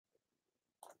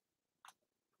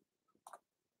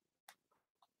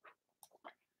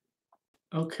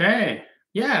Okay.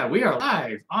 Yeah, we are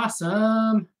live.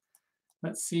 Awesome.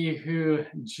 Let's see who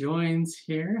joins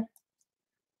here.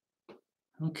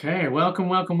 Okay, welcome,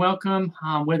 welcome, welcome.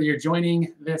 Whether you're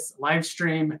joining this live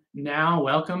stream now,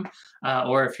 welcome,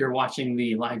 or if you're watching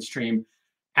the live stream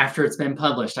after it's been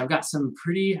published. I've got some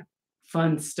pretty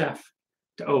fun stuff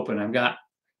to open. I've got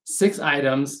 6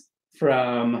 items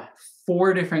from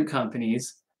 4 different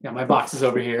companies. Got my boxes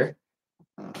over here.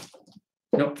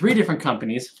 No, 3 different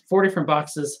companies, 4 different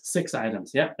boxes, 6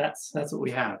 items. Yep, that's what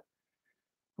we have.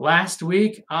 Last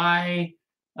week, I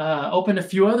opened a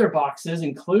few other boxes,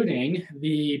 including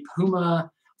the Puma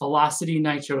Velocity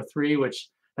Nitro 3, which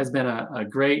has been a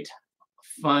great,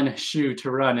 fun shoe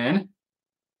to run in.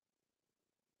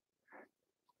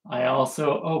 I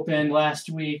also opened last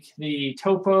week the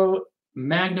Topo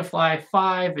Magnafly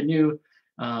 5, a new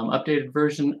updated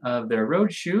version of their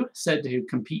road shoe, said to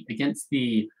compete against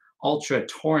the Altra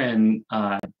Torin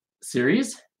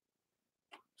series.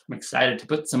 I'm excited to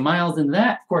put some miles in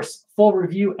that. Of course, full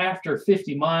review after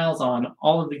 50 miles on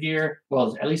all of the gear,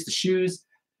 well, at least the shoes.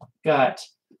 Got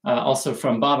also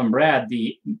from Bob and Brad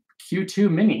the Q2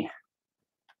 Mini.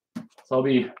 So I'll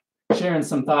be sharing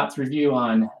some thoughts review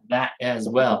on that as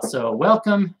well. So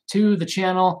welcome to the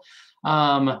channel.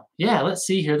 Yeah, let's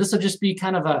see here. This will just be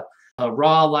kind of a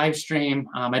raw live stream.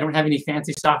 I don't have any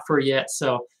fancy software yet,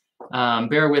 so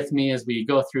bear with me as we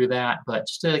go through that, but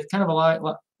just a kind of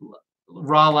a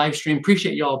raw live stream.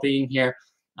 Appreciate you all being here.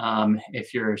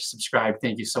 If you're subscribed,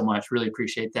 thank you so much. Really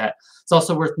appreciate that. It's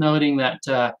also worth noting that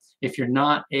if you're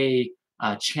not a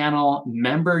channel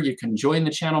member, you can join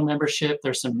the channel membership.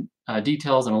 There's some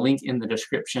details and a link in the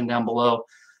description down below.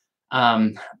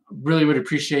 Really would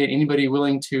appreciate anybody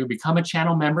willing to become a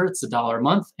channel member. It's $1 a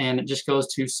month, and it just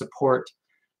goes to support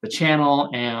the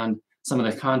channel and some of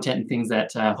the content and things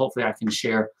that hopefully I can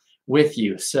share with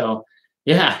you. So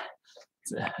yeah,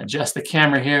 let's adjust the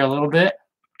camera here a little bit.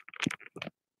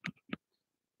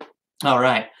 All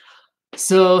right.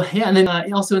 So yeah, and then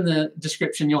also in the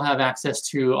description, you'll have access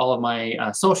to all of my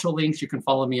social links. You can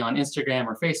follow me on Instagram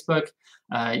or Facebook.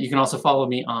 You can also follow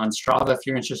me on Strava if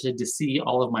you're interested to see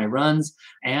all of my runs.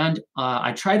 And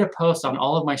I try to post on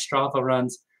all of my Strava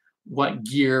runs what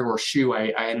gear or shoe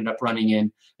I ended up running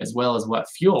in, as well as what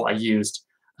fuel I used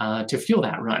to fuel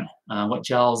that run, what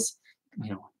gels,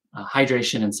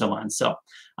 hydration, and so on. So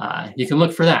you can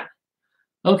look for that.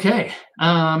 Okay.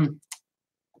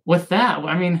 With that,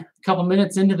 I mean, a couple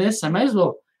minutes into this, I might as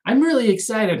well, I'm really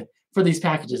excited for these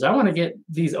packages. I want to get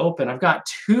these open. I've got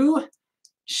 2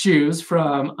 shoes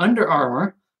from Under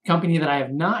Armour, a company that I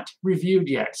have not reviewed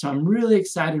yet. So I'm really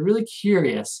excited, really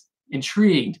curious,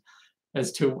 intrigued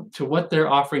as to what their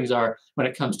offerings are when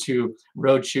it comes to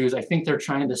road shoes. I think they're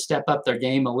trying to step up their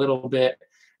game a little bit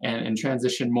and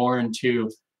transition more into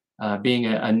being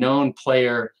a known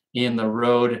player in the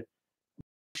road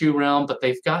shoe realm, but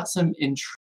they've got some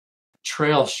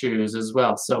trail shoes as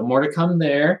well. So more to come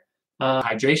there.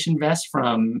 Hydration vest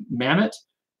from Mammut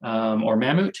or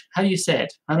Mammut. How do you say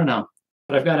it? I don't know.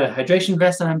 But I've got a hydration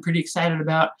vest that I'm pretty excited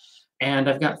about. And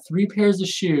I've got 3 pairs of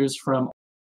shoes from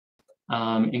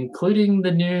including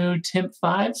the new Timp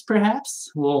 5s,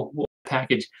 perhaps. We'll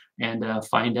package and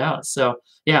find out. So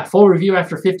yeah, full review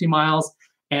after 50 miles.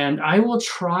 And I will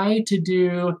try to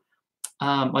do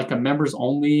like a members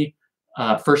only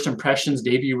first impressions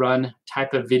debut run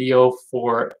type of video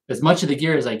for as much of the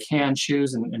gear as I can,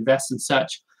 shoes and vests and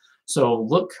such. So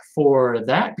look for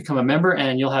that, become a member,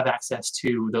 and you'll have access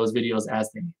to those videos as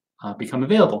they become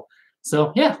available.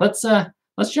 So yeah, let's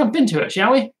jump into it,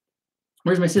 shall we?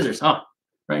 Where's my scissors? Oh,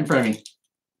 right in front of me.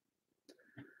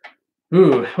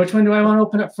 Ooh, which one do I want to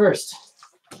open up first?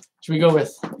 Should we go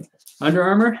with Under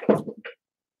Armour?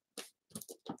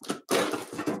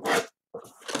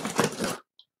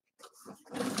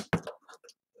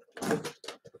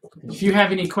 If you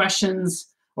have any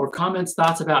questions or comments,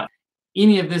 thoughts about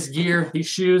any of this gear, these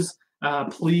shoes,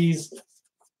 please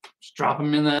just drop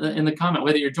them in the comment.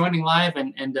 Whether you're joining live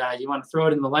and you want to throw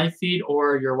it in the live feed,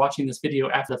 or you're watching this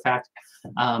video after the fact,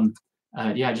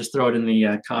 yeah, just throw it in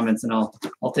the comments and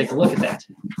I'll take a look at that.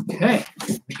 Okay,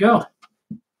 here we go.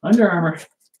 Under Armour.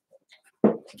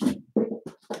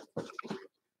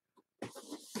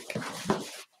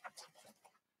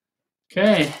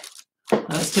 Okay,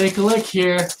 let's take a look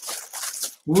here.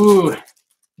 Woo,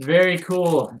 very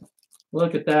cool.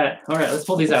 Look at that. All right, let's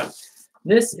pull these out.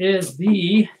 This is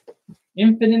the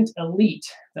Infinite Elite,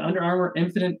 the Under Armour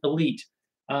Infinite Elite,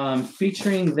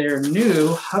 featuring their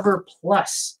new HOVR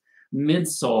Plus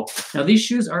midsole. Now, these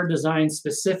shoes are designed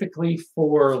specifically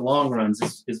for long runs,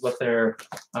 is what their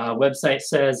website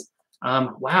says.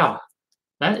 Wow,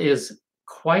 that is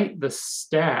quite the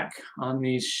stack on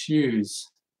these shoes.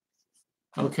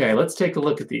 Okay, let's take a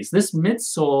look at these. This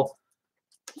midsole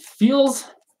feels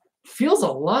a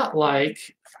lot like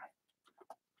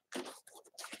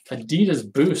Adidas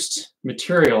Boost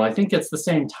material. I think it's the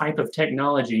same type of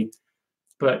technology,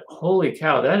 but holy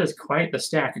cow, that is quite the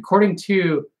stack. According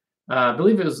to, I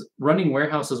believe it was Running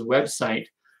Warehouse's website,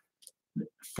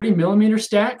 40mm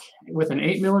stack with an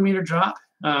 8mm drop,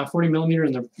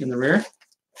 40mm in the rear.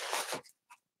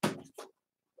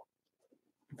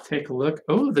 Take a look.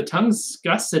 Oh, the tongue's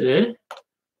gusseted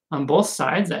on both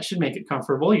sides. That should make it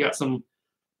comfortable. You got some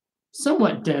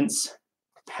somewhat dense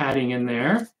padding in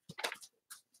there.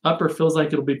 Upper feels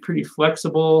like it'll be pretty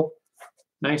flexible.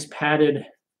 Nice padded,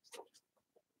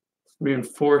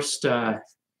 reinforced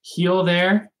heel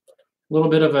there. A little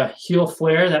bit of a heel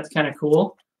flare. That's kind of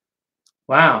cool.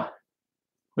 Wow.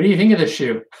 What do you think of this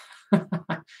shoe?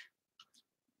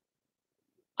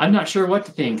 I'm not sure what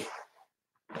to think.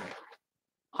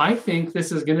 I think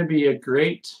this is going to be a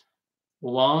great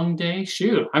long day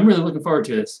shoe. I'm really looking forward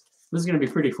to this. This is going to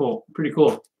be pretty cool.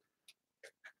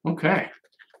 Okay.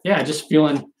 Yeah, just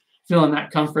feeling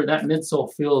that comfort. That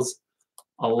midsole feels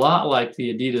a lot like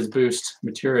the Adidas Boost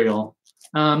material.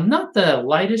 Not the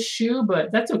lightest shoe,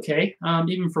 but that's okay,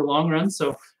 even for long runs.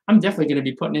 So I'm definitely going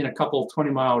to be putting in a couple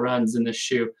 20-mile runs in this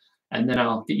shoe, and then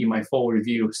I'll get you my full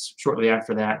review shortly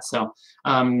after that. So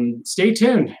stay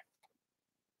tuned.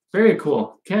 Very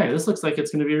cool. Okay, this looks like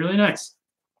it's going to be really nice.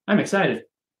 I'm excited.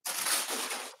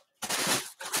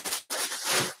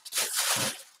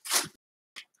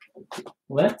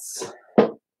 Let's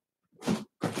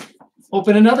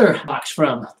open another box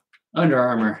from Under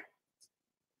Armour.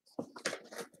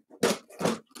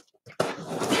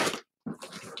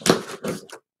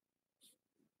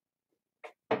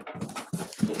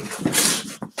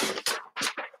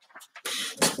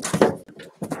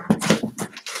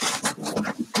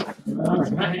 All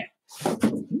right.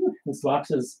 This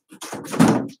box is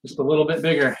just a little bit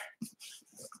bigger.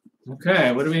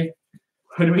 Okay, what do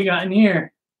we got in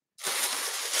here?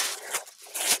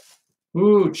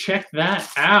 Ooh, check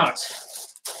that out.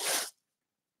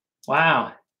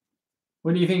 Wow.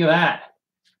 What do you think of that?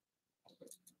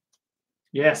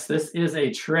 Yes, this is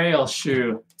a trail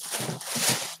shoe.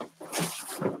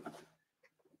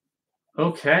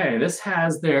 Okay, this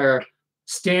has their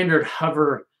standard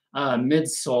HOVR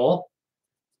midsole.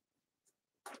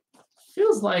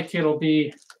 Feels like it'll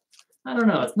be, I don't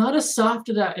know, it's not as soft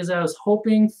as I was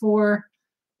hoping for,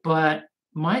 but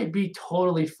might be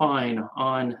totally fine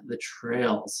on the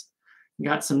trails. You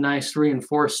got some nice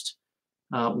reinforced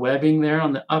webbing there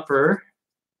on the upper.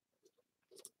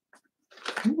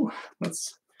 Ooh,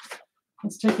 let's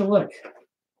take a look.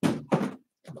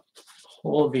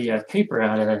 Pull the paper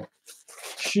out of the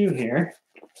shoe here.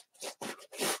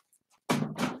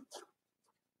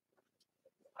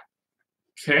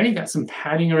 Okay, got some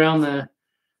padding around the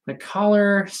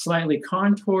collar, slightly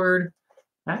contoured.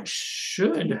 That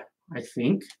should, I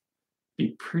think,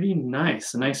 be pretty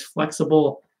nice. A nice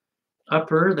flexible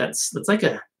upper that's like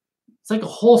a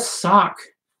whole sock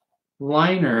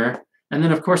liner, and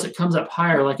then of course it comes up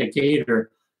higher like a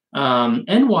gator.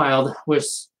 N-Wild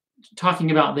was talking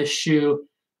about this shoe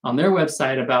on their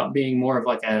website about being more of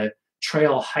like a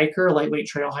trail hiker, lightweight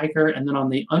trail hiker, and then on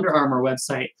the Under Armour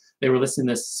website they were listing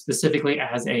this specifically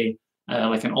as a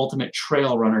like an ultimate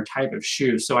trail runner type of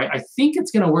shoe. So I think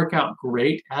it's going to work out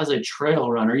great as a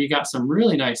trail runner. You got some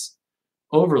really nice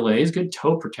overlays, good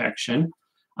toe protection.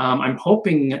 I'm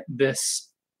hoping this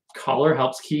collar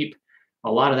helps keep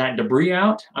a lot of that debris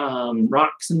out,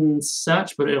 rocks and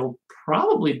such, but it'll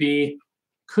probably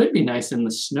could be nice in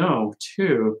the snow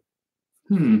too.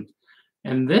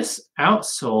 And this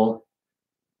outsole,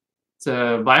 it's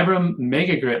a Vibram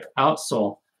Mega Grip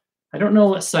outsole. I don't know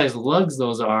what size lugs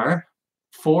those are.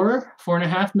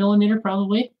 4.5 millimeter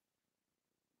probably.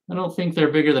 I don't think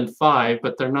they're bigger than 5,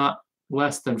 but they're not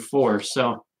less than 4.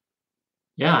 So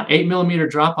yeah, 8mm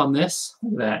drop on this.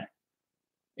 Look at that.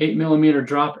 8mm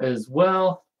drop as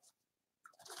well.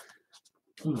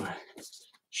 Ooh.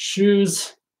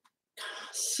 Shoes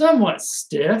somewhat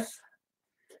stiff.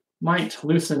 Might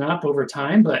loosen up over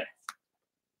time, but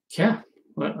yeah,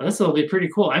 well, this will be pretty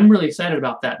cool. I'm really excited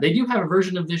about that. They do have a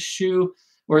version of this shoe,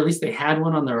 or at least they had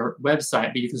one on their website,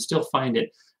 but you can still find it.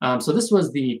 So this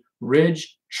was the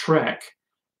Ridge Trek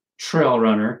Trail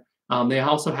Runner. They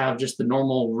also have just the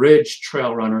normal Ridge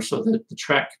Trail Runner, so the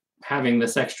Trek having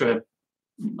this extra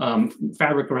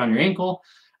fabric around your ankle,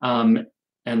 and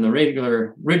the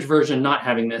regular Ridge version not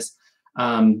having this.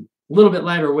 A little bit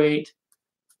lighter weight.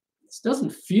 This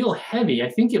doesn't feel heavy. I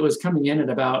think it was coming in at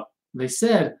about, they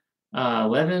said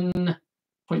 11.5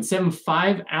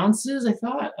 0.75 ounces, I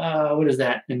thought. What is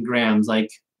that in grams? Like,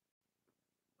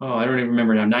 oh, I don't even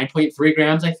remember now. 9.3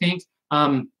 grams, I think.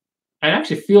 It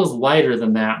actually feels lighter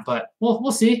than that, but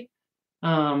we'll see.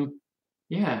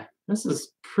 Yeah, this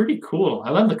is pretty cool.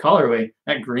 I love the colorway.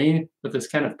 That green with this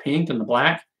kind of pink and the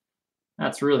black.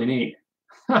 That's really neat.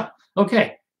 Huh.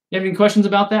 Okay, you have any questions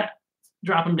about that?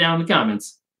 Drop them down in the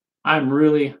comments. I'm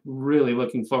really, really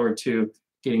looking forward to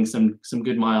getting some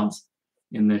good miles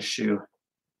in this shoe.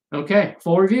 Okay,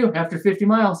 full review after 50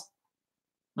 miles.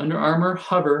 Under Armour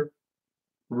HOVR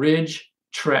Ridge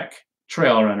Trek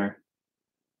Trail Runner.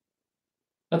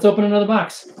 Let's open another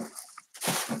box.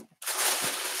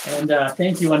 And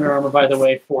thank you, Under Armour, by the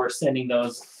way, for sending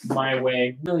those my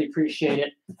way. Really appreciate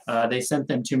it. They sent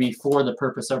them to me for the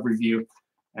purpose of review.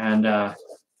 And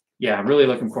yeah, really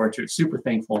looking forward to it. Super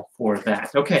thankful for that.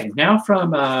 Okay, now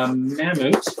from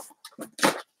Mammut.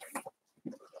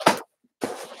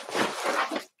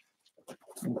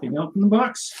 Anything else in the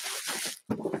box?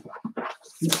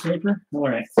 Newspaper? All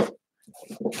right.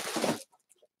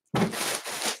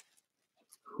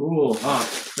 Cool.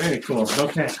 Oh, very cool.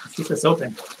 Okay, let's get this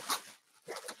open.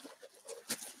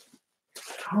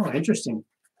 Oh, interesting.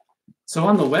 So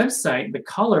on the website, the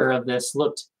color of this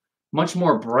looked much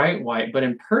more bright white, but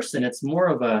in person, it's more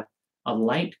of a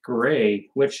light gray,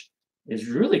 which is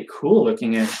really cool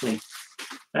looking, actually.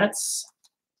 That's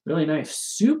really nice.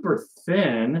 Super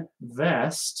thin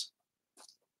vest.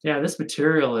 Yeah, this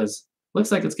material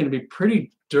looks like it's going to be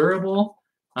pretty durable.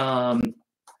 You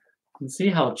can see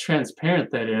how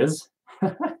transparent that is.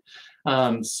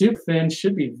 Super thin,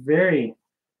 should be very,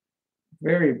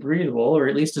 very breathable, or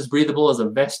at least as breathable as a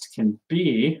vest can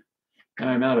be.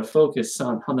 I'm out of focus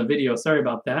on the video. Sorry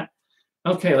about that.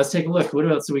 Okay, let's take a look. What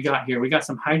else do we got here? We got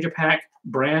some Hydro Pack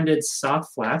branded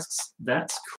soft flasks.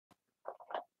 That's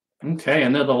cool. Okay,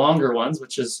 and they're the longer ones,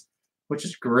 which is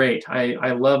great.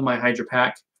 I love my Hydro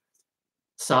Pack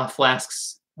soft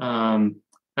flasks.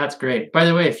 That's great. By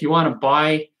the way, if you want to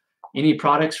buy any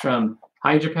products from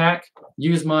Hydro Pack,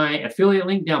 use my affiliate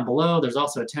link down below. There's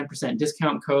also a 10%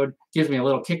 discount code. Gives me a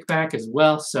little kickback as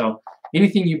well. So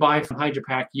anything you buy from Hydro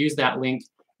Pack, use that link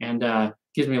and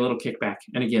gives me a little kickback.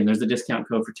 And again, there's a discount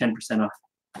code for 10%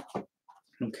 off.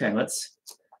 Okay, let's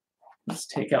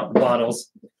take out the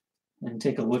bottles and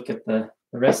take a look at the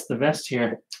rest of the vest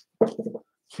here.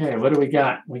 Okay, what do we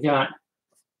got? We got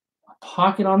a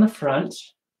pocket on the front,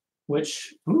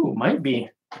 which might be,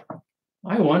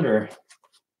 I wonder.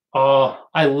 Oh,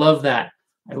 I love that.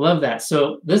 I love that.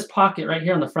 So this pocket right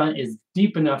here on the front is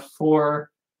deep enough for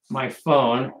my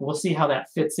phone. We'll see how that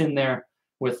fits in there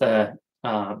with a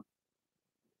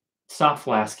soft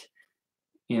flask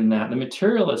in that. The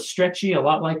material is stretchy, a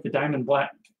lot like the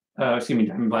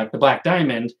the Black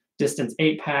Diamond Distance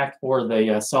 8-pack or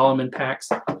the Solomon packs.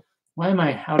 Why am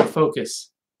I out of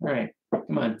focus? All right,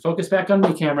 come on, focus back on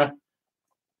me, camera.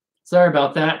 Sorry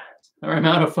about that. Or I'm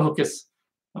out of focus.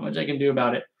 Not much I can do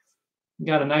about it. You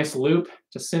got a nice loop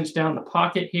to cinch down the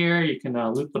pocket here. You can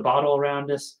loop the bottle around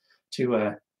this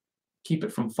to keep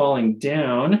it from falling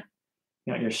down.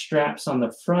 You got your straps on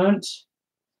the front.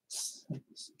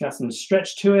 Got some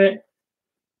stretch to it.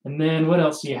 And then what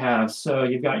else do you have? So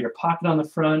you've got your pocket on the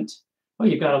front. Oh,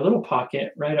 you've got a little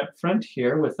pocket right up front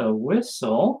here with a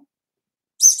whistle.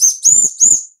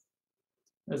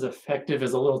 As effective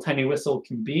as a little tiny whistle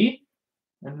can be.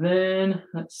 And then,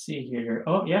 let's see here.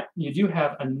 Oh, yeah, you do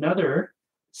have another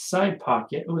side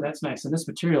pocket. Oh, that's nice. And this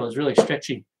material is really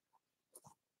stretchy.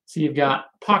 So you've got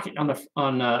pocket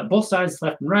on both sides,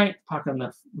 left and right, pocket on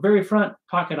the very front,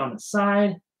 pocket on the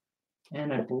side.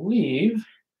 And I believe,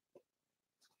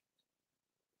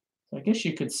 I guess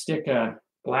you could stick a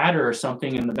bladder or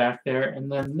something in the back there.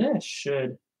 And then this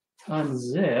should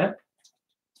unzip.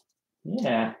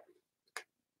 Yeah.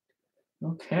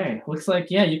 Okay. Looks like,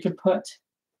 yeah, you could put,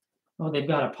 oh, they've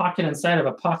got a pocket inside of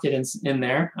a pocket in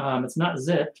there. It's not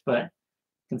zipped, but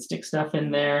you can stick stuff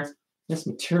in there. This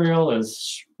material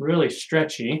is really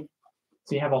stretchy.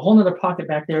 So you have a whole nother pocket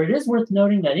back there. It is worth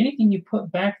noting that anything you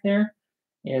put back there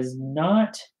is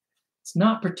not, it's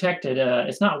not protected.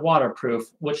 It's not waterproof,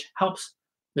 which helps.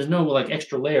 There's no like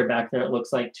extra layer back there, it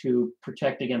looks like, to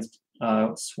protect against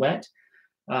sweat.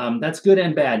 That's good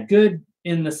and bad. Good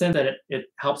in the sense that it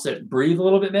helps it breathe a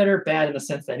little bit better. Bad in the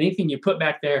sense that anything you put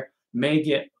back there may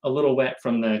get a little wet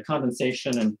from the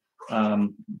condensation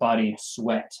and body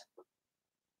sweat.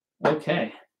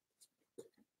 Okay.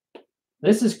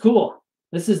 This is cool.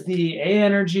 This is the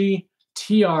Aenergy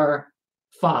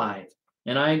TR5.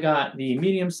 And I got the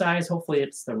medium size. Hopefully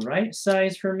it's the right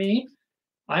size for me.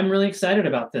 I'm really excited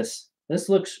about this. This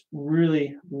looks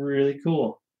really, really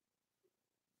cool.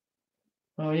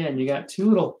 Oh yeah, and you got two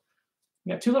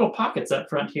little pockets up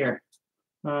front here.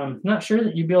 Not sure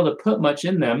that you'd be able to put much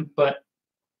in them, but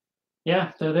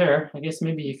yeah, they're there. I guess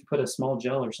maybe you could put a small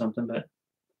gel or something, but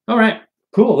all right,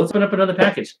 cool. Let's open up another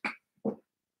package.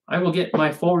 I will get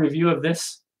my full review of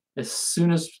this as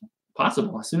soon as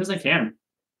possible, as soon as I can.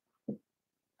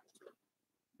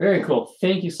 Very cool.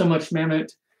 Thank you so much, Mammut.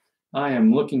 I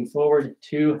am looking forward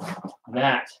to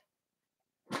that.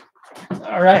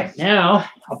 All right, now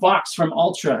a box from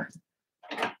Altra.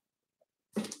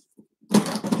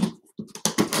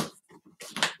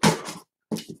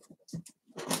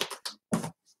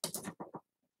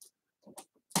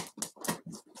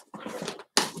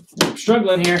 I'm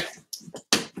struggling here.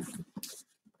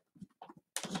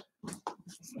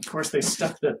 Of course, they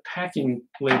stuck the packing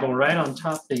label right on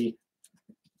top the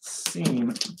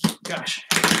seam. Gosh.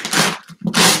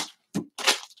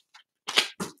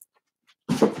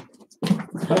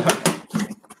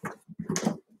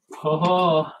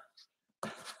 Oh,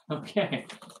 okay.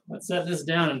 Let's set this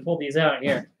down and pull these out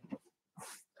here.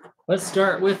 Let's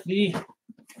start with the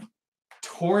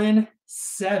Torin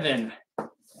 7.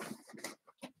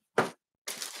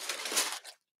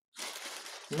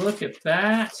 Look at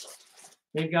that.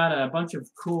 They've got a bunch of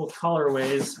cool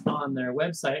colorways on their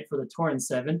website for the Torin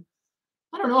 7.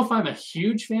 I don't know if I'm a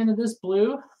huge fan of this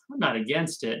blue. I'm not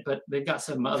against it, but they've got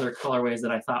some other colorways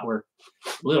that I thought were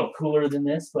a little cooler than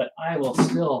this, but I will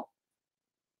still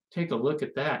take a look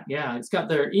at that. Yeah, it's got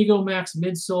their Ego Max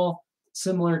midsole,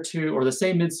 similar to, or the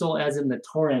same midsole as in the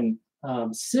Torin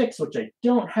 6, which I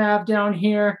don't have down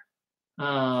here.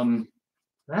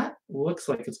 That looks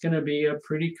like it's going to be a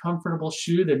pretty comfortable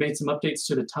shoe. They made some updates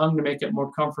to the tongue to make it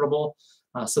more comfortable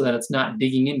so that it's not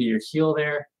digging into your heel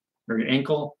there, or your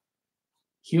ankle.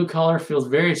 Heel color feels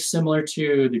very similar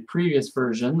to the previous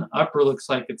version. The upper looks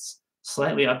like it's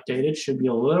slightly updated, should be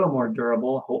a little more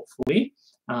durable, hopefully.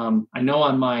 I know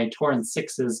on my Torin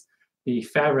 6s, the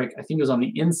fabric, I think it was on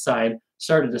the inside,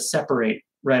 started to separate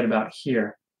right about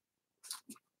here.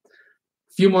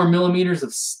 A few more millimeters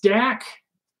of stack.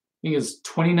 I think it's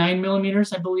 29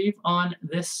 millimeters, I believe, on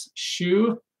this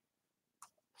shoe.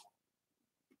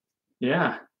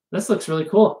 Yeah, this looks really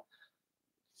cool.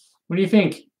 What do you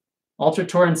think? Altra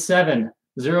Torin 7,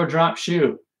 0 drop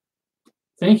shoe.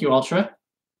 Thank you, Altra.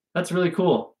 That's really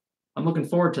cool. I'm looking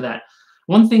forward to that.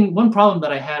 One problem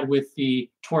that I had with the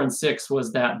Torin 6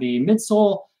 was that the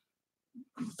midsole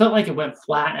felt like it went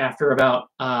flat after about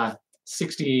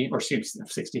 60 or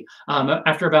 60,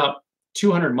 after about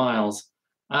 200 miles.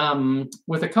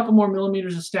 With a couple more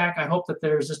millimeters of stack, I hope that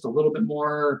there's just a little bit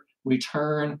more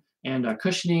return and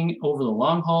cushioning over the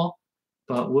long haul,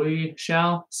 but we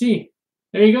shall see.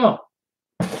 There you go.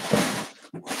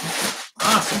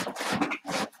 Awesome.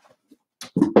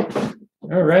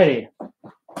 All righty.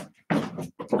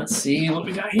 Let's see what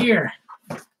we got here.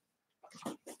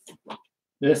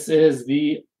 This is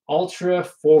the Altra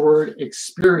FWD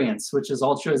Experience, which is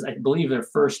Altra's, I believe, their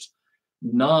first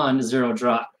non-zero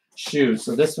drop shoe.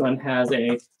 So this one has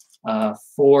a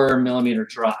 4 millimeter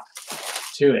drop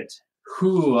to it.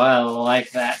 Ooh, I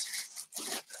like that.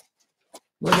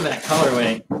 Look at that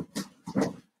colorway.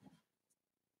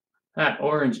 That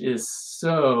orange is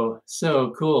so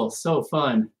cool, so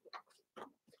fun.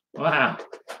 Wow.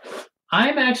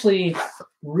 I'm actually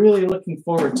really looking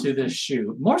forward to this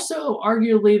shoe, more so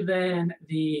arguably than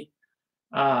the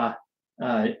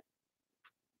the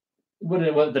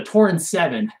Torin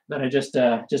 7 that I just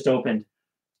opened.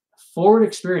 FWD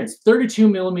Experience, 32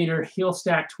 millimeter heel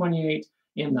stack, 28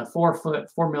 in the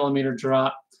 4 millimeter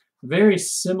drop. Very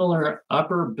similar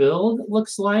upper build,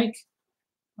 looks like.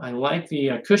 I like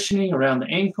the cushioning around the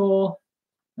ankle.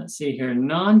 Let's see here,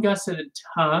 non-gusseted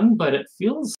tongue, but it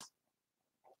feels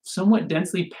somewhat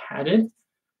densely padded.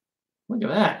 Look at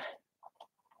that.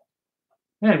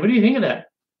 Man, what do you think of that?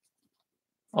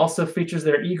 Also features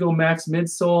their Ego Max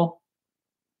midsole.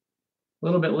 A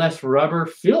little bit less rubber.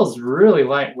 Feels really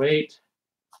lightweight.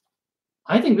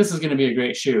 I think this is going to be a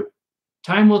great shoe.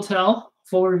 Time will tell.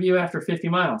 Full review after 50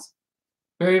 miles.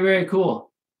 Very, very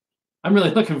cool. I'm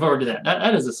really looking forward to that.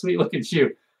 That is a sweet looking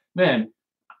shoe. Man,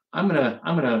 I'm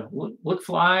gonna look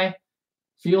fly,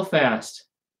 feel fast.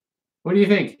 What do you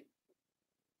think?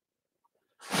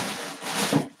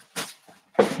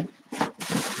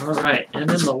 All right, and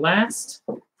then the last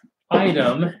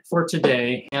item for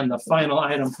today, and the final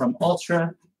item from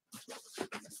Altra,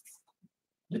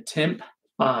 the Timp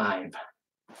 5.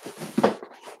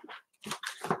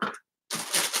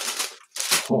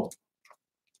 Cool.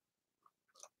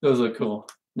 Those look cool.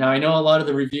 Now, I know a lot of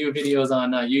the review videos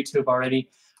on YouTube already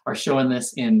are showing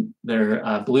this in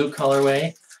their blue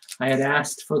colorway. I had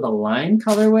asked for the lime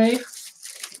colorway.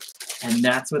 And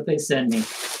that's what they sent me.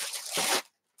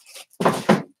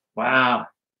 Wow.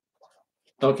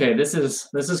 Okay, this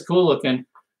is cool looking.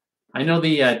 I know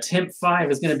the Timp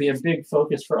 5 is going to be a big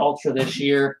focus for Altra this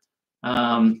year.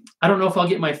 I don't know if I'll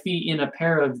get my feet in a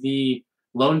pair of the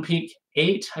Lone Peak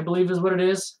 8, I believe is what it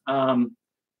is.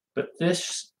 But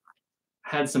this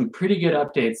had some pretty good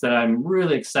updates that I'm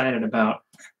really excited about,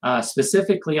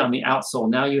 specifically on the outsole.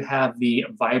 Now you have the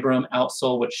Vibram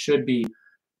outsole, which should be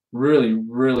really,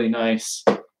 really nice.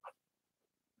 I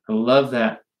love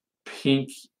that pink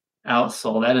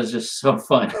outsole. That is just so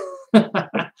fun.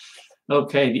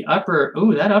 Okay, the upper,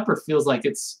 ooh, that upper feels like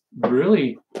it's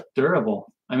really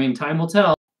durable. I mean, time will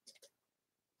tell.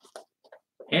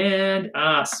 And,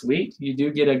 sweet, you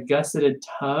do get a gusseted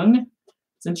tongue.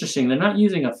 It's interesting, they're not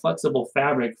using a flexible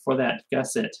fabric for that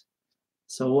gusset.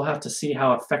 So we'll have to see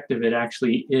how effective it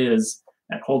actually is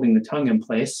at holding the tongue in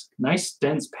place. Nice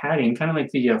dense padding, kind of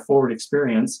like the FWD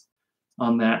Experience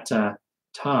on that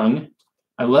tongue.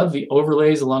 I love the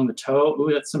overlays along the toe.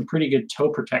 Ooh, that's some pretty good toe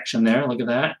protection there. Look at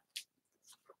that.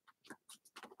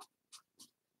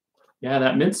 Yeah,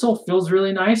 that midsole feels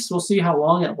really nice. We'll see how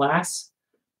long it lasts.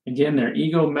 Again, their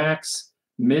Ego Max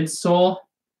midsole.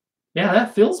 Yeah,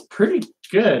 that feels pretty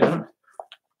good.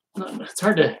 It's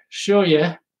hard to show you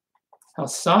how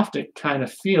soft it kind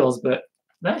of feels, but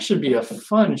that should be a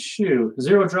fun shoe.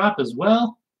 Zero drop as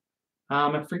well.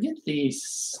 I forget the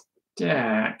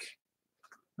stack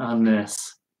on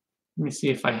this. Let me see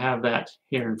if I have that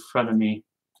here in front of me.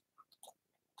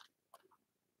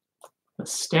 The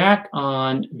stack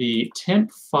on the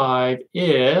Timp 5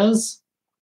 is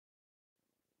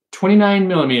 29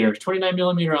 millimeters. 29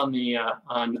 millimeter on the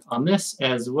on this,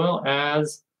 as well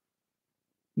as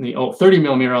the 30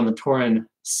 millimeter on the Torin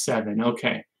 7.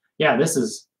 Okay, yeah, this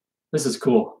is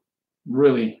cool.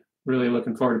 Really, really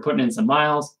looking forward to putting in some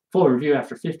miles. Full review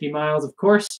after 50 miles, of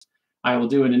course. I will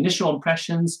do an initial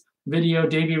impressions video,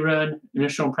 debut run,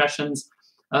 initial impressions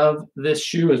of this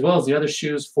shoe, as well as the other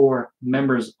shoes for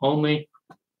members only.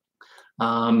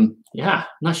 Yeah,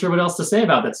 I'm not sure what else to say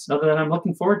about this, other than I'm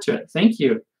looking forward to it. Thank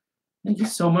you. Thank you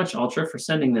so much, Altra, for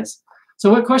sending this.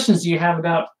 So what questions do you have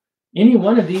about any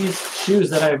one of these shoes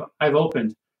that I've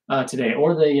opened today,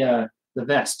 or the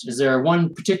vest? Is there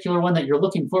one particular one that you're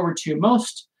looking forward to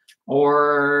most,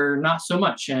 or not so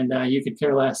much, and you could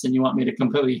care less and you want me to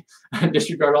completely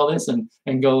disregard all this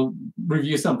and go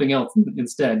review something else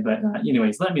instead? But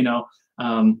anyways, let me know.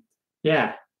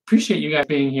 Yeah, appreciate you guys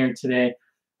being here today.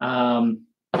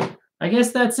 I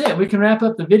guess that's it. We can wrap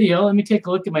up the video. Let me take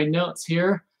a look at my notes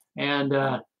here and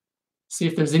see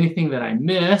if there's anything that I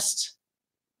missed.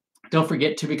 Don't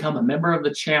forget to become a member of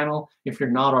the channel if you're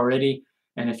not already.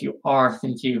 And if you are,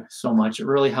 thank you so much. It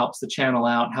really helps the channel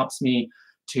out, helps me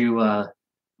to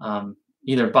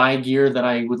either buy gear that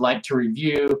I would like to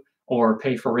review or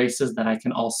pay for races that I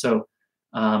can also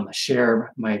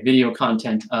share my video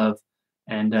content of.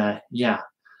 And yeah,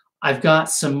 I've got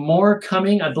some more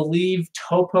coming. I believe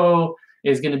Topo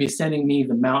is going to be sending me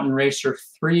the Mountain Racer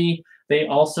 3. They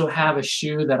also have a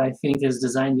shoe that I think is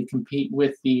designed to compete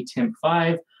with the Timp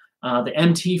 5, the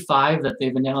MT5 that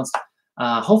they've announced.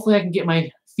 Hopefully I can get my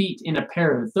feet in a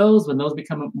pair of those when those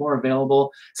become more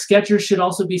available. Skechers should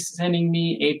also be sending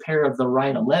me a pair of the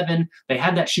Ride 11. They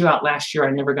had that shoe out last year.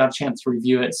 I never got a chance to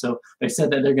review it, so they said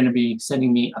that they're going to be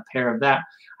sending me a pair of that.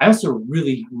 I also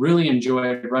really, really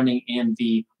enjoy running in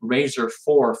the Razor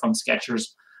 4 from Skechers,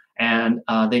 and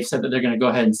they've said that they're going to go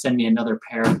ahead and send me another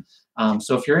pair.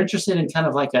 So if you're interested in kind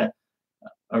of like a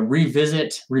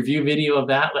revisit review video of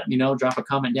that, let me know. Drop a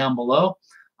comment down below.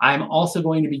 I'm also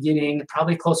going to be getting,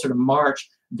 probably closer to March,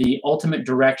 the Ultimate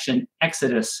Direction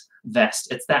Exodus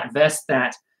vest. It's that vest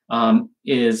that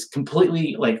is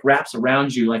completely like wraps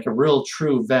around you like a real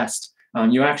true vest.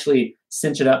 You actually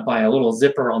cinch it up by a little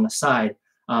zipper on the side,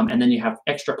 and then you have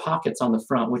extra pockets on the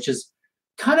front, which is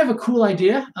kind of a cool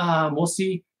idea. We'll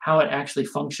see how it actually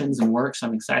functions and works.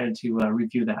 I'm excited to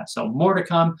review that. So more to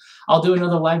come. I'll do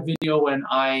another live video when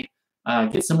I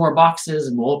get some more boxes,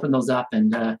 and we'll open those up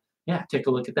and yeah, take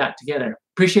a look at that together.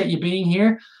 Appreciate you being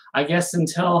here. I guess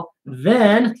until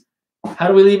then, how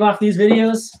do we leave off these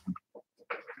videos?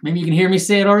 Maybe you can hear me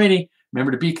say it already.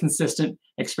 Remember to be consistent,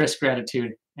 express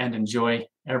gratitude, and enjoy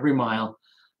every mile.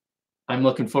 I'm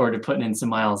looking forward to putting in some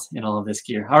miles in all of this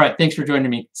gear. All right, thanks for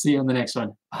joining me. See you on the next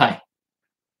one. Bye.